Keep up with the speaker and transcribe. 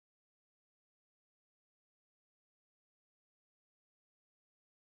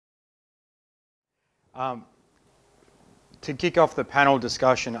To kick off the panel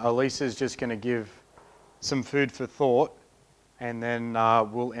discussion, Elisa's just going to give some food for thought, and then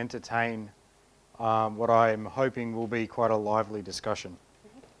we'll entertain what I am hoping will be quite a lively discussion.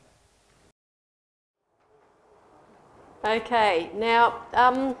 Okay, now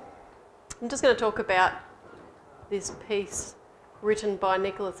I'm just going to talk about this piece written by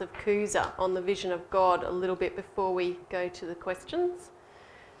Nicholas of Cusa on the vision of God a little bit before we go to the questions.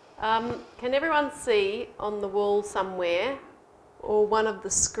 Can everyone see on the wall somewhere, or one of the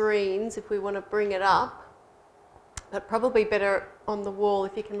screens if we want to bring it up, but probably better on the wall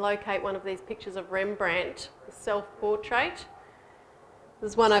if you can locate one of these pictures of Rembrandt, the self-portrait.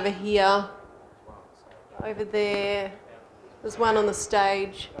 There's one over here, over there, there's one on the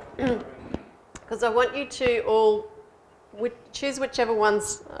stage. Because I want you to all choose whichever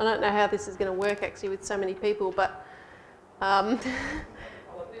ones. I don't know how this is going to work actually with so many people, but Well,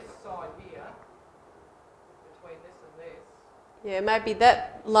 this side here, between this and this. yeah, maybe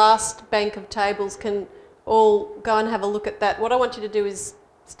that last bank of tables can all go and have a look at that. What I want you to do is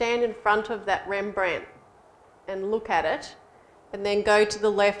stand in front of that Rembrandt and look at it, and then go to the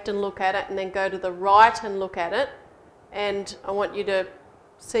left and look at it, and then go to the right and look at it, and I want you to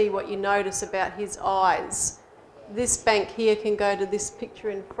see what you notice about his eyes. This bank here can go to this picture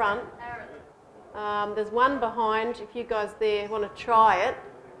in front. There's one behind, if you guys there want to try it.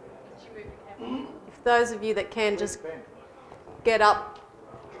 If those of you that can just get up.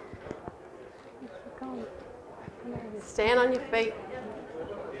 Stand on your feet.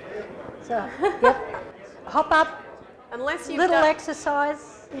 So, yep. Hop up. Unless you've Little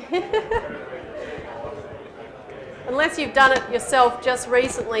exercise. Unless you've done it yourself just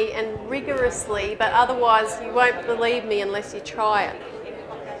recently and rigorously, but otherwise you won't believe me unless you try it.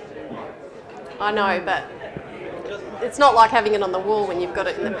 I know, but it's not like having it on the wall when you've got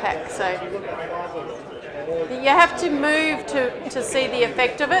it in the pack. So you have to move to see the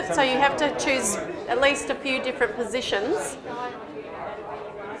effect of it, so you have to choose at least a few different positions.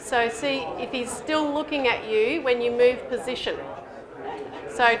 So see if he's still looking at you when you move position.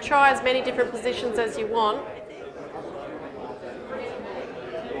 So try as many different positions as you want.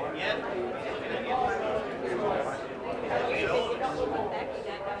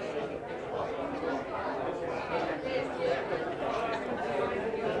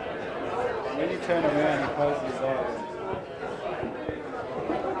 When you turn around, he closes his eyes.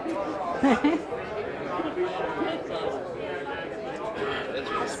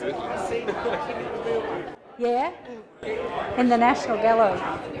 Yeah, in the National Gallery.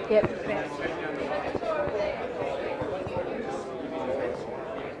 Yep.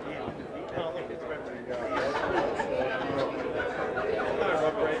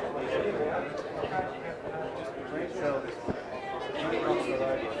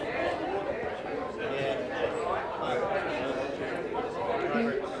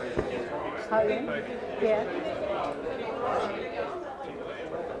 Oh, yeah.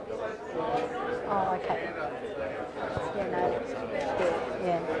 Oh, okay. Yeah, no, that's good.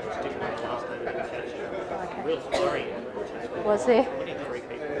 Yeah. Okay. Was there?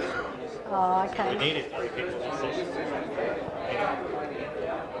 Oh, okay. We needed 3 people in session.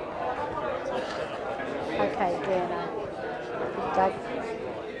 Okay, yeah, no. Doug.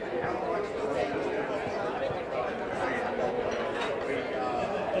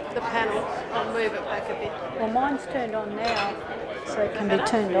 The panel, I'll move it back a bit. Well, mine's turned on now, so it can be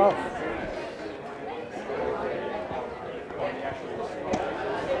turned off.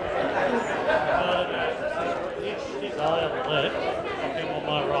 His eye on the left, him on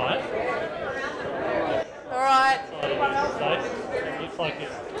my right. All right. Side of his face. It looks like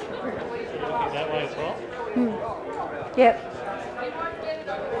it's looking that way as well. Yep.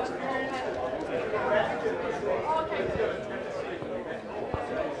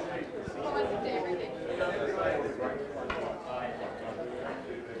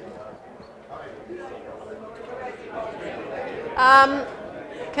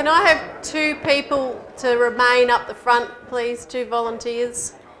 Can I have 2 people to remain up the front, please? 2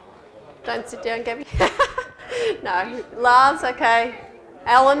 volunteers. Don't sit down, Gabby. No. Lars, okay.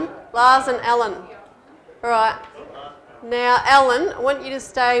 Alan, Lars and Alan. All right. Now, Alan, I want you to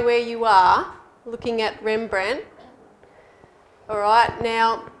stay where you are, looking at Rembrandt. All right.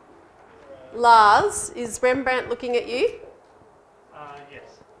 Now, Lars, is Rembrandt looking at you?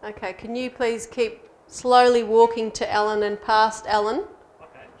 Yes. Okay. Can you please keep slowly walking to Alan and past Alan?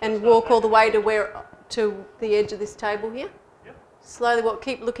 And walk all the way to the edge of this table here. Yep. Slowly walk.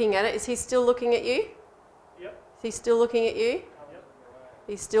 Keep looking at it. Is he still looking at you? Yep. Is he still looking at you? Yep.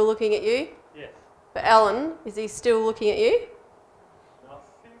 He's still looking at you? Yes. But Alan, is he still looking at you? Well,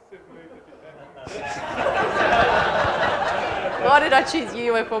 seems to have moved a bit better. Why did I choose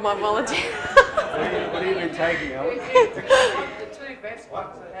you for my volunteer? What have you been taking, Alan? The two best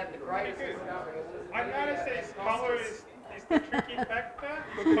ones that had the greatest discoveries. I noticed his colour is the tricky factor.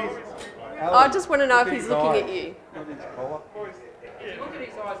 The colour is tricky. I just want to know if he's looking at you. Look at his collar. Look at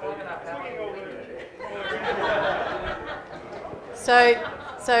his eyes long enough,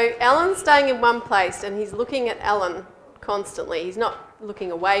 Alan. So Alan's staying in one place and he's looking at Alan constantly. He's not looking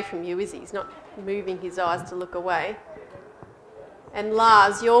away from you, is he? He's not moving his eyes to look away. And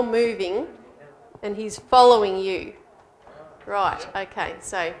Lars, you're moving and he's following you. Right, okay,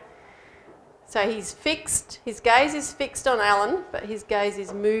 so he's fixed, his gaze is fixed on Alan, but his gaze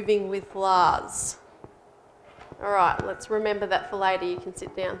is moving with Lars. All right, let's remember that for later. You can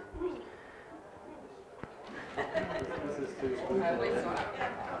sit down.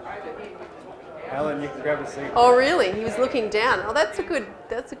 Alan, you can grab a seat. Oh, really? He was looking down. Oh, that's a good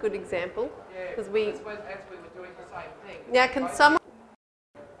example. Because As we were doing the same thing. now can someone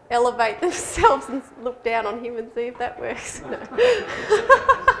elevate themselves and look down on him and see if that works? No.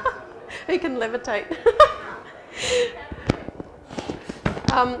 He can levitate.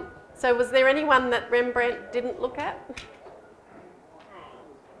 So was there anyone that Rembrandt didn't look at?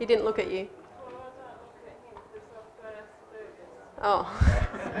 He didn't look at you. Oh.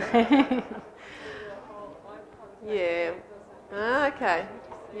 Yeah. Ah, okay.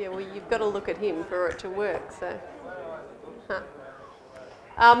 Yeah, well, you've got to look at him for it to work, so. Huh.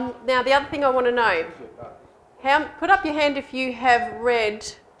 Now, the other thing I want to know, put up your hand if you have read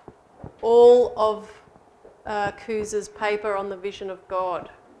all of Cusa's paper on the vision of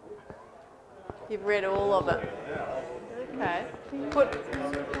God. You've read all of it. Okay.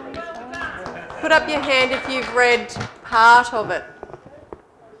 Put up your hand if you've read part of it.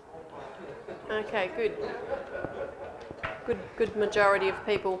 Okay, good. Good majority of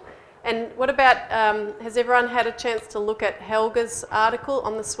people. And what about, has everyone had a chance to look at Helga's article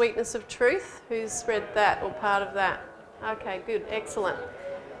on the sweetness of truth? Who's read that or part of that? Okay, good, excellent.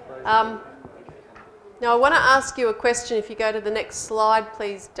 Now I want to ask you a question. If you go to the next slide,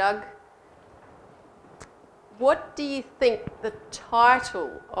 please, Doug. What do you think the title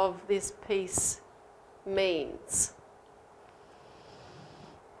of this piece means?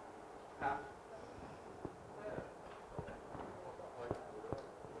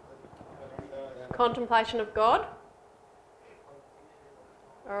 Contemplation of God?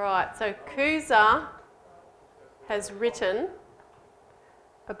 All right, so Cusa has written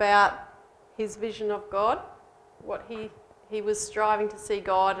about his vision of God, what he was striving to see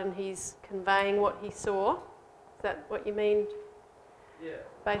God, and he's conveying what he saw. Is that what you mean? Yeah.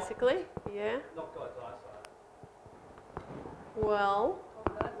 Basically? Yeah. Not God's eyesight. Well.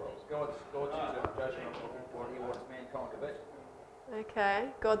 God's interpretation of what he wants mankind to be. Okay,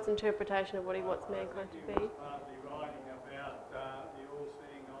 God's interpretation of what he wants mankind to be. Partly writing about the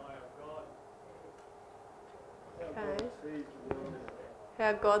all-seeing eye of God. Okay.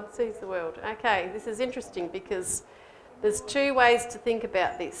 How God sees the world. Okay, this is interesting because there's two ways to think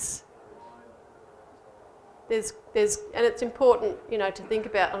about this. And it's important, you know, to think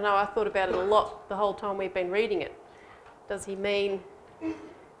about. I know I thought about it a lot the whole time we've been reading it. Does he mean,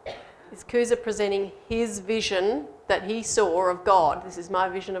 is Cusa presenting his vision that he saw of God? This is my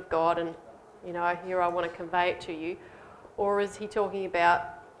vision of God, and, you know, here I want to convey it to you. Or is he talking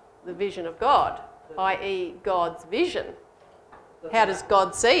about the vision of God, i.e. God's vision? How does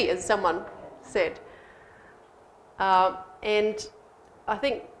God see, as someone said? And I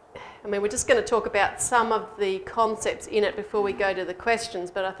think, we're just going to talk about some of the concepts in it before we go to the questions,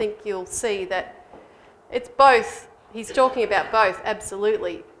 but I think you'll see that it's both. He's talking about both,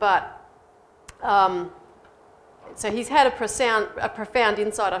 absolutely, but so he's had a profound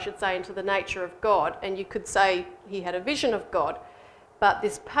insight, I should say, into the nature of God, and you could say he had a vision of God. But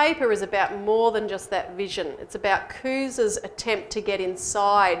this paper is about more than just that vision. It's about Cusa's attempt to get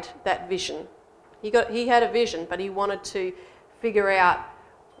inside that vision. He had a vision, but he wanted to figure out,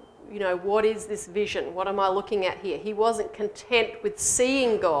 you know, what is this vision? What am I looking at here? He wasn't content with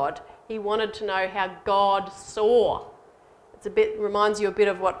seeing God. He wanted to know how God saw. Reminds you a bit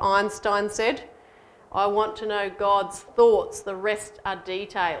of what Einstein said. I want to know God's thoughts. The rest are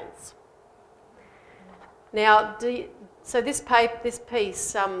details. Now, so this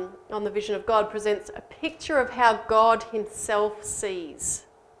piece on the vision of God presents a picture of how God himself sees,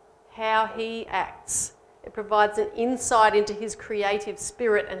 how he acts. It provides an insight into his creative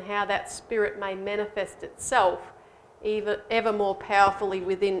spirit and how that spirit may manifest itself ever more powerfully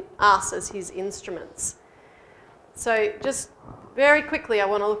within us as his instruments. So just very quickly, I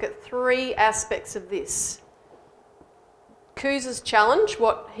want to look at three aspects of this. Cusa's challenge,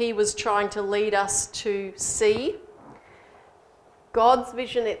 what he was trying to lead us to see. God's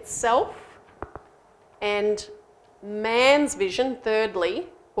vision itself and man's vision, thirdly,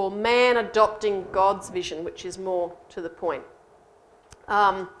 or man adopting God's vision, which is more to the point.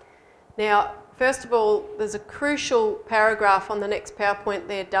 Now, first of all, there's a crucial paragraph on the next PowerPoint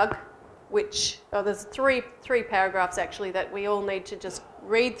there, Doug, which, there's three paragraphs actually that we all need to just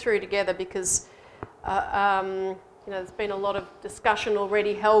read through together because there's been a lot of discussion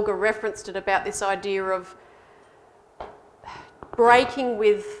already. Helga referenced it about this idea of breaking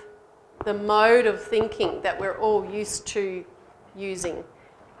with the mode of thinking that we're all used to using.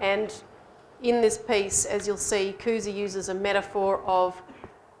 And in this piece, as you'll see, Cusa uses a metaphor of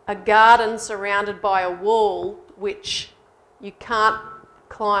a garden surrounded by a wall, which you can't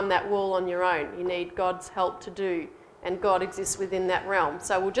climb that wall on your own. You need God's help to do, and God exists within that realm.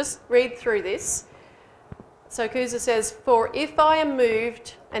 So we'll just read through this. So Cusa says, "For if I am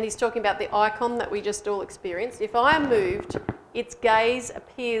moved," and he's talking about the icon that we just all experienced, "if I am moved, its gaze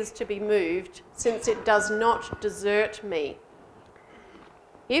appears to be moved, since it does not desert me.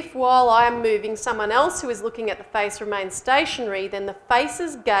 If while I am moving, someone else who is looking at the face remains stationary, then the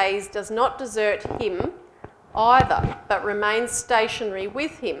face's gaze does not desert him either, but remains stationary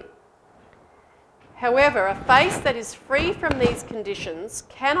with him. However, a face that is free from these conditions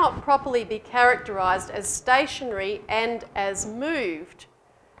cannot properly be characterised as stationary and as moved,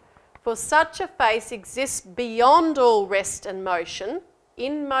 for such a face exists beyond all rest and motion,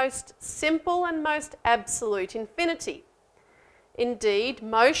 in most simple and most absolute infinity. Indeed,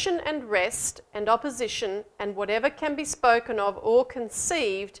 motion and rest and opposition and whatever can be spoken of or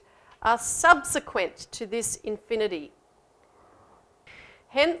conceived are subsequent to this infinity.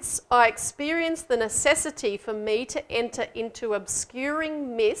 Hence, I experience the necessity for me to enter into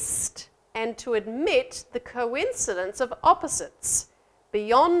obscuring mist and to admit the coincidence of opposites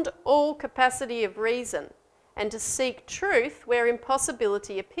beyond all capacity of reason, and to seek truth where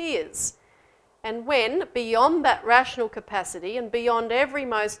impossibility appears. And when, beyond that rational capacity and beyond every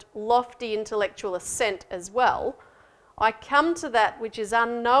most lofty intellectual ascent as well, I come to that which is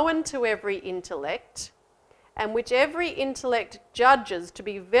unknown to every intellect, and which every intellect judges to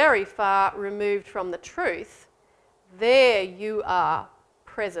be very far removed from the truth, there you are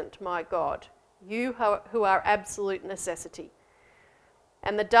present, my God, you who are absolute necessity.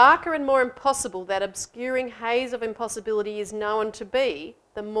 And the darker and more impossible that obscuring haze of impossibility is known to be,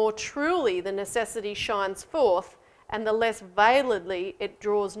 the more truly the necessity shines forth, and the less veiledly it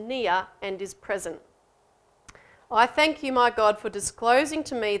draws near and is present. I thank you, my God, for disclosing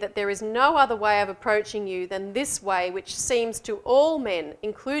to me that there is no other way of approaching you than this way, which seems to all men,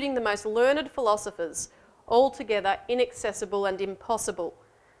 including the most learned philosophers, altogether inaccessible and impossible.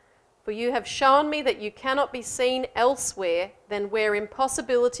 For you have shown me that you cannot be seen elsewhere than where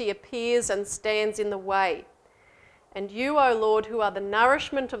impossibility appears and stands in the way. And you, O Lord, who are the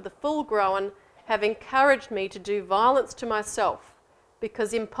nourishment of the full-grown, have encouraged me to do violence to myself,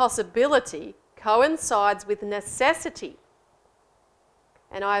 because impossibility coincides with necessity.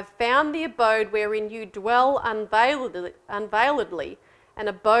 And I have found the abode wherein you dwell unveiledly, an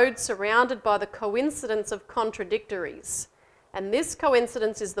abode surrounded by the coincidence of contradictories. And this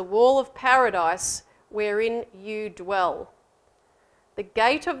coincidence is the wall of paradise wherein you dwell. The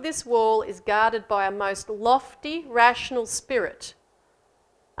gate of this wall is guarded by a most lofty, rational spirit.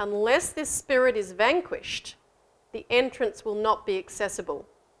 Unless this spirit is vanquished, the entrance will not be accessible.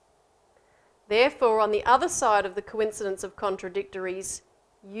 Therefore, on the other side of the coincidence of contradictories,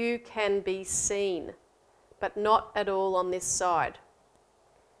 you can be seen, but not at all on this side.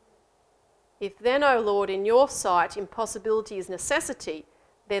 If then, O Lord, in your sight impossibility is necessity,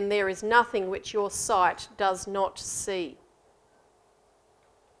 then there is nothing which your sight does not see.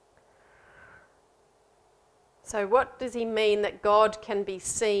 So what does he mean that God can be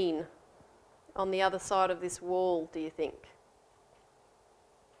seen on the other side of this wall, do you think?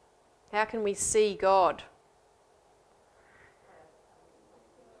 How can we see God?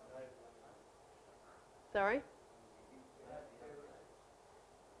 Sorry?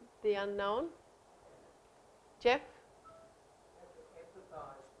 The unknown? Jeff?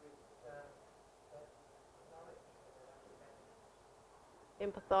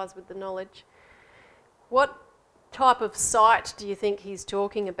 Empathise with the knowledge. What type of sight do you think he's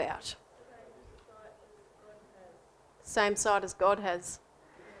talking about? Same sight as God has.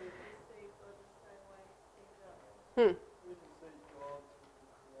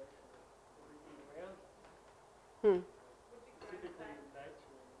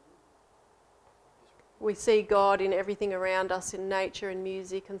 We see God in everything around us, in nature and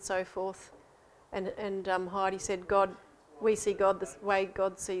music and so forth. And Heidi said, "God, we see God the way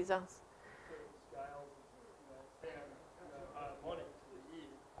God sees us." Harmonics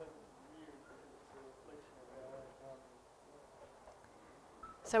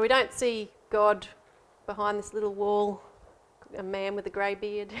So we don't see God behind this little wall, a man with a grey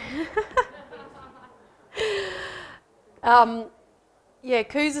beard.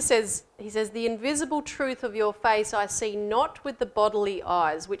 Cusa says, he says, the invisible truth of your face I see not with the bodily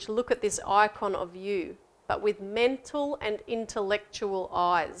eyes, which look at this icon of you, but with mental and intellectual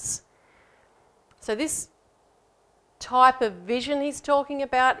eyes. So this type of vision he's talking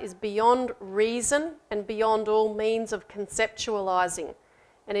about is beyond reason and beyond all means of conceptualising.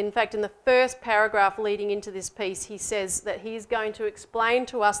 And in fact, in the first paragraph leading into this piece, he says that he is going to explain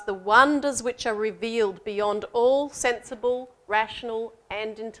to us the wonders which are revealed beyond all sensible, rational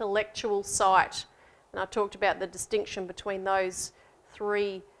and intellectual sight. And I talked about the distinction between those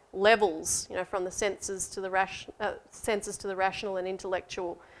three levels, you know, from the senses to the rational and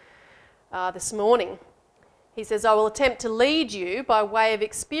intellectual this morning. He says, I will attempt to lead you by way of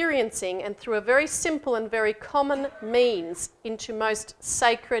experiencing and through a very simple and very common means into most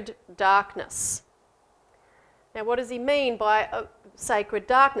sacred darkness. Now, what does he mean by sacred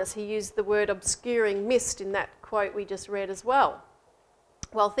darkness? He used the word obscuring mist in that quote we just read as well.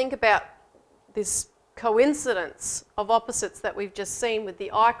 Well, think about this coincidence of opposites that we've just seen with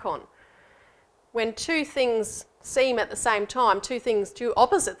the icon. When two things seem at the same time, two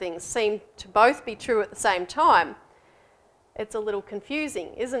opposite things seem to both be true at the same time, it's a little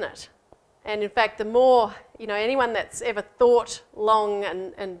confusing, isn't it? And in fact, the more, you know, anyone that's ever thought long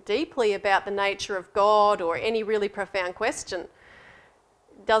and deeply about the nature of God or any really profound question,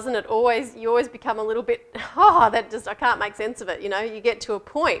 doesn't it always, you always become a little bit, I can't make sense of it, you know? You get to a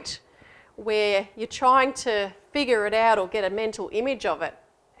point where you're trying to figure it out or get a mental image of it,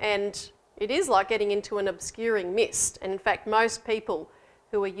 and it is like getting into an obscuring mist. And in fact, most people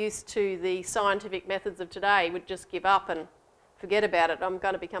who are used to the scientific methods of today would just give up and forget about it. I'm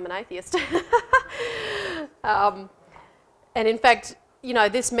going to become an atheist. And in fact, you know,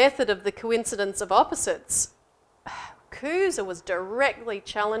 this method of the coincidence of opposites, Cusa was directly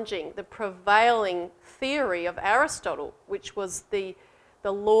challenging the prevailing theory of Aristotle, which was the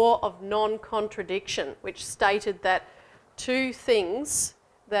law of non-contradiction, which stated that two things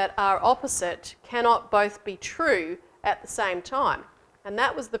that are opposite cannot both be true at the same time. And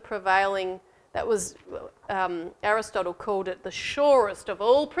that was the prevailing, Aristotle called it the surest of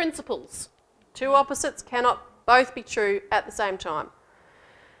all principles. Two opposites cannot both be true at the same time.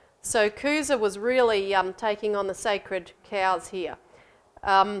 So Cusa was really taking on the sacred cows here.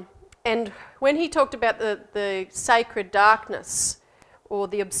 And when he talked about the sacred darkness or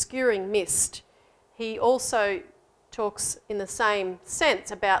the obscuring mist, he also talks in the same sense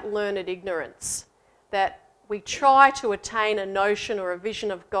about learned ignorance, that we try to attain a notion or a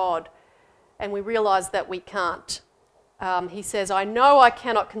vision of God and we realise that we can't. He says, I know I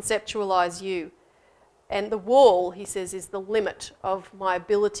cannot conceptualise you, and the wall, he says, is the limit of my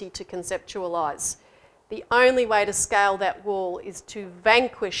ability to conceptualise. The only way to scale that wall is to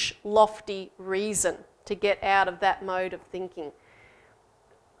vanquish lofty reason, to get out of that mode of thinking.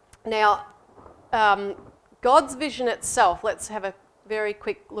 Now, God's vision itself, let's have a very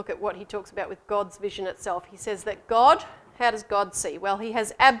quick look at what he talks about with God's vision itself. He says that God, how does God see? Well, he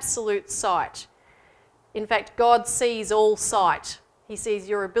has absolute sight. In fact, God sees all sight. He sees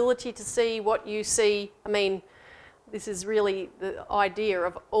your ability to see, what you see. I mean, this is really the idea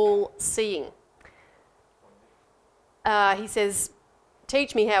of all seeing. He says,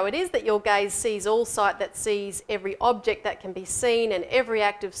 teach me how it is that your gaze sees all sight, that sees every object that can be seen and every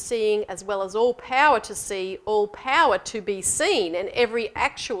act of seeing, as well as all power to see, all power to be seen, and every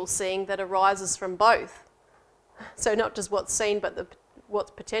actual seeing that arises from both. So not just what's seen, but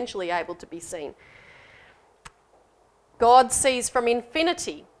what's potentially able to be seen. God sees from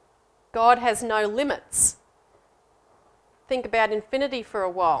infinity. God has no limits. Think about infinity for a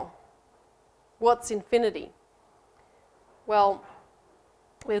while. What's infinity? Well,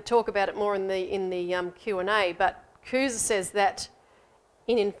 we'll talk about it more in the Q&A, but Cusa says that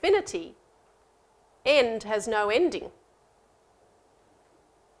in infinity, end has no ending.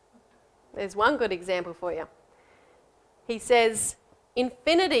 There's one good example for you. He says,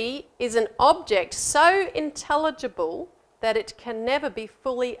 infinity is an object so intelligible that it can never be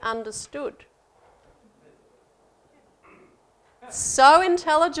fully understood. So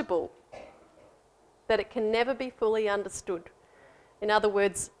intelligible that it can never be fully understood. In other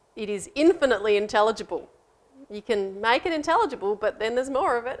words, it is infinitely intelligible. You can make it intelligible, but then there's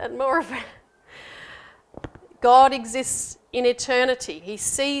more of it and more of it. God exists in eternity. He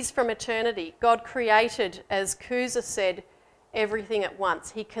sees from eternity. God created, as Cusa said, everything at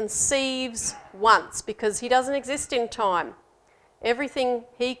once. He conceives once because he doesn't exist in time. Everything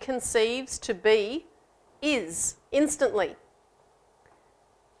he conceives to be is instantly.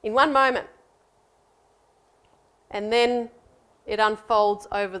 in one moment. And then it unfolds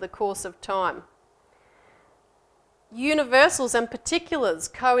over the course of time. Universals and particulars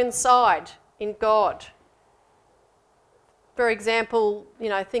coincide in God. For example,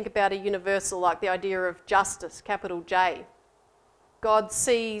 think about a universal like the idea of justice, capital J. God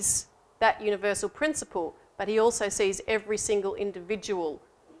sees that universal principle, but he also sees every single individual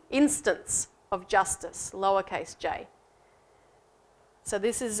instance of justice, lowercase j. So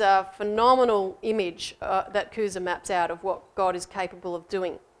this is a phenomenal image that Cusa maps out of what God is capable of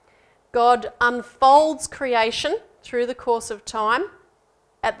doing. God unfolds creation through the course of time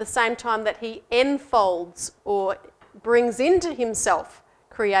at the same time that he enfolds or brings into himself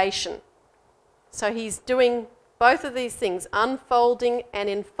creation. So he's doing both of these things, unfolding and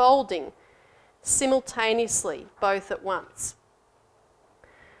enfolding, simultaneously, both at once.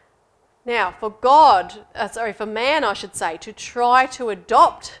 Now, for man, I should say, to try to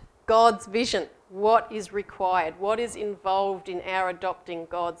adopt God's vision, what is required? What is involved in our adopting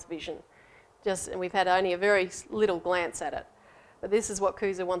God's vision? And we've had only a very little glance at it. But this is what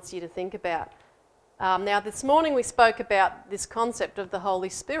Cusa wants you to think about. Now, this morning we spoke about this concept of the Holy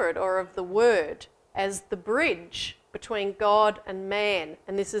Spirit, or of the Word, as the bridge between God and man.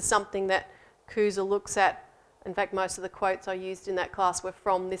 And this is something that Cusa looks at. In fact, most of the quotes I used in that class were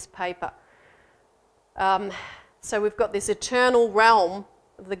from this paper. So we've got this eternal realm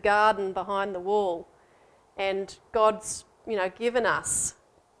of the garden behind the wall. And God's, given us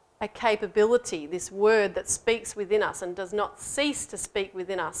a capability, this word that speaks within us and does not cease to speak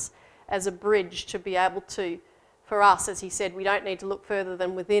within us, as a bridge to be able to, for us, as he said, we don't need to look further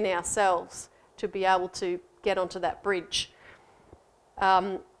than within ourselves to be able to get onto that bridge.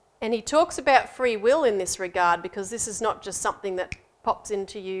 And he talks about free will in this regard, because this is not just something that pops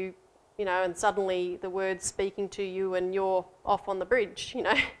into you, and suddenly the word's speaking to you and you're off on the bridge,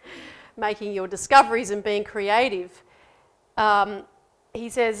 making your discoveries and being creative. He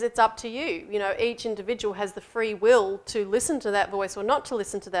says it's up to you. Each individual has the free will to listen to that voice or not to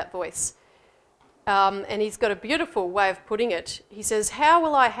listen to that voice. And he's got a beautiful way of putting it. He says, "How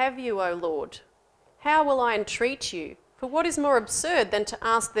will I have you, O Lord? How will I entreat you? For what is more absurd than to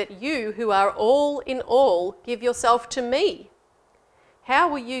ask that you, who are all in all, give yourself to me? How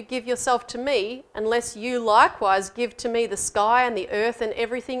will you give yourself to me unless you likewise give to me the sky and the earth and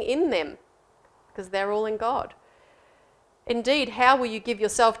everything in them?" Because they're all in God. "Indeed, how will you give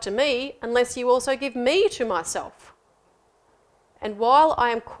yourself to me unless you also give me to myself? And while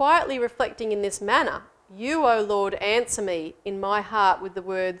I am quietly reflecting in this manner, you, O Lord, answer me in my heart with the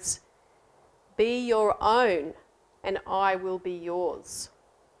words, 'Be your own, and I will be yours.'"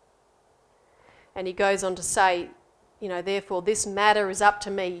 And he goes on to say, "Therefore this matter is up to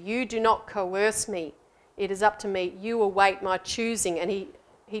me. You do not coerce me. It is up to me. You await my choosing." And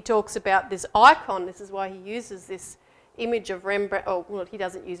he talks about this icon. This is why he uses this image of Rembrandt. Oh, well, he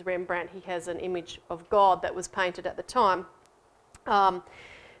doesn't use Rembrandt. He has an image of God that was painted at the time.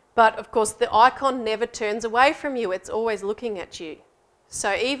 But of course, the icon never turns away from you. It's always looking at you.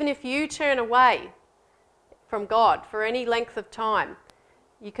 So even if you turn away from God for any length of time,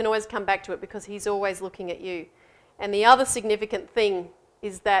 you can always come back to it, because he's always looking at you. And the other significant thing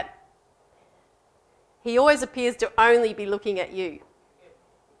is that he always appears to only be looking at you.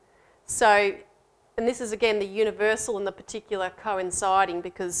 So, and this is again the universal and the particular coinciding,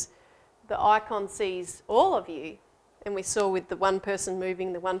 because the icon sees all of you, and we saw with the one person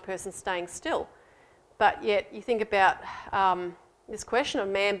moving, the one person staying still. But yet you think about this question of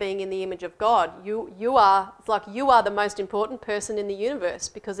man being in the image of God. It's like you are the most important person in the universe,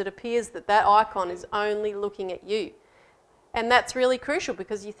 because it appears that that icon is only looking at you. And that's really crucial,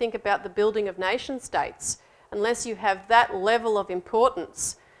 because you think about the building of nation states. Unless you have that level of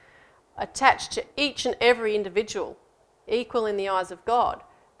importance attached to each and every individual, equal in the eyes of God,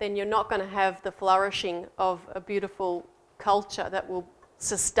 then you're not going to have the flourishing of a beautiful culture that will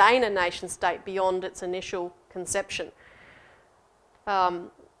sustain a nation state beyond its initial conception. And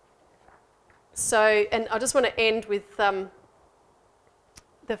I just want to end with the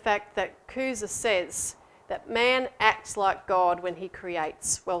fact that Cusa says that man acts like God when he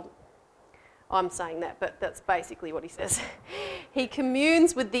creates. Well, I'm saying that, but that's basically what he says. He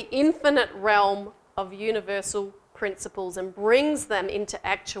communes with the infinite realm of universal principles and brings them into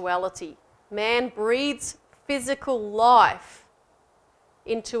actuality. Man breathes physical life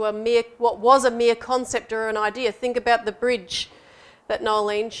into what was a mere concept or an idea. Think about the bridge that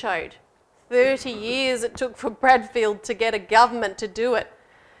Nolene showed. 30 years it took for Bradfield to get a government to do it.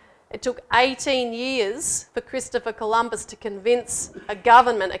 It took 18 years for Christopher Columbus to convince a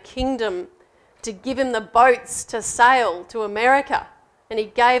government, a kingdom, to give him the boats to sail to America. and he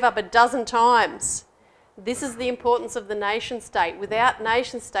gave up a dozen times. This is the importance of the nation state. Without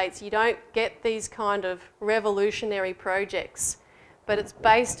nation states, you don't get these kind of revolutionary projects. But it's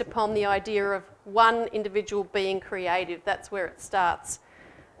based upon the idea of one individual being creative. That's where it starts.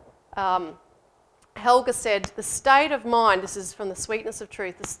 Helga said, the state of mind, this is from the Sweetness of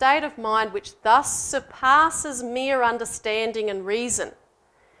Truth, the state of mind which thus surpasses mere understanding and reason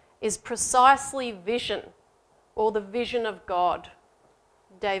is precisely vision, or the vision of God.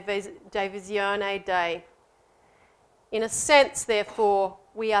 Visione Dei. In a sense, therefore,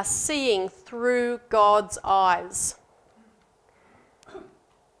 we are seeing through God's eyes.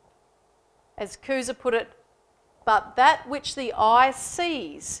 As Cusa put it, but that which the eye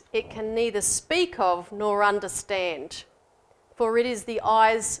sees, it can neither speak of nor understand, for it is the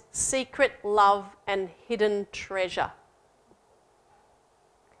eye's secret love and hidden treasure.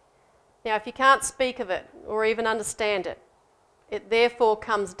 Now, if you can't speak of it or even understand it, it therefore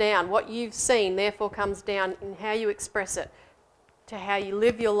comes down. What you've seen therefore comes down in how you express it, to how you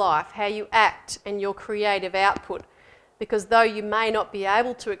live your life, how you act, and your creative output. Because though you may not be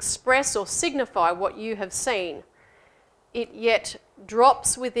able to express or signify what you have seen, it yet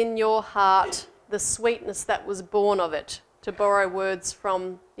drops within your heart the sweetness that was born of it, to borrow words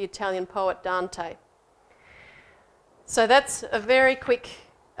from the Italian poet Dante. So that's a very quick,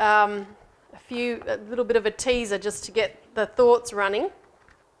 a little bit of a teaser just to get the thoughts running,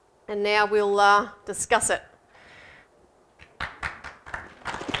 and now we'll discuss it.